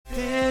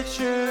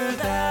Picture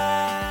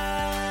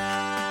that.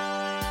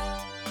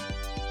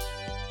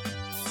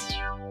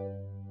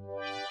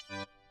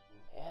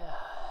 Yeah.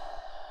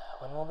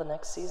 When will the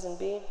next season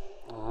be?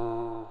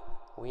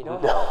 We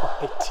don't No know.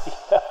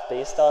 idea.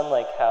 Based on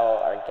like how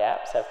our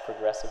gaps have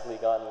progressively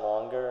gotten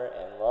longer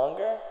and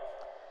longer.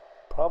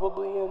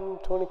 Probably in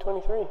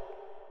 2023.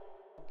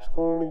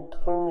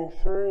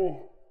 2023.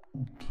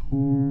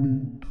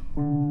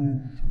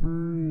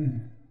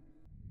 2023.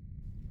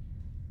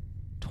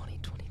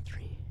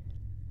 2023.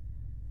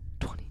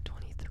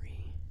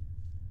 2023.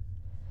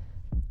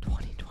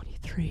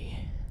 2023.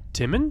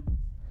 Timon?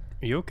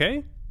 Are you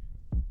okay?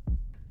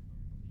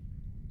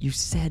 You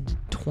said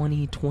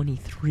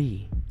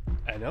 2023.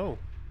 I know.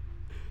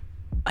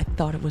 I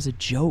thought it was a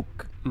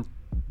joke.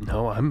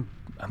 No, I'm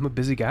a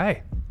busy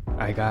guy.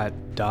 I got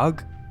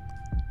dog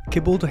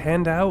kibble to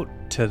hand out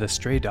to the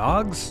stray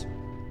dogs.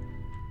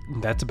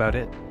 That's about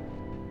it.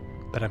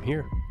 But I'm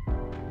here.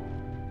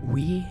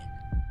 We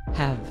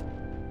have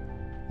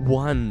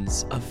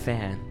ones of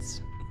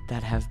fans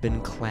that have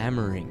been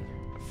clamoring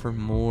for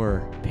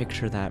more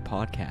Picture That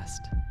podcast.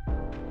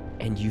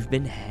 And you've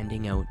been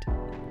handing out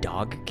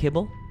dog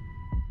kibble?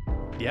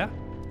 Yeah?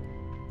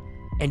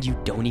 And you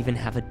don't even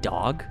have a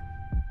dog?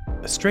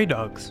 Stray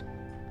dogs.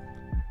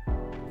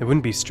 They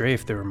wouldn't be stray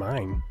if they were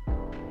mine.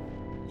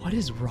 What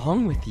is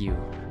wrong with you?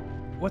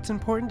 What's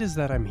important is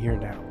that I'm here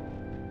now.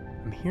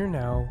 I'm here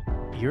now,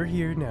 you're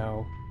here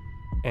now,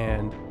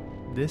 and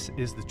this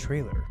is the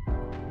trailer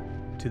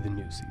to the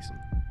new season.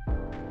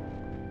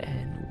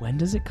 And when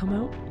does it come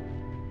out?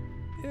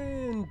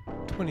 In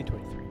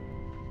 2023.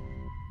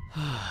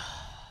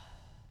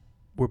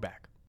 We're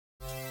back.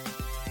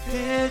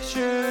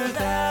 Picture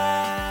that.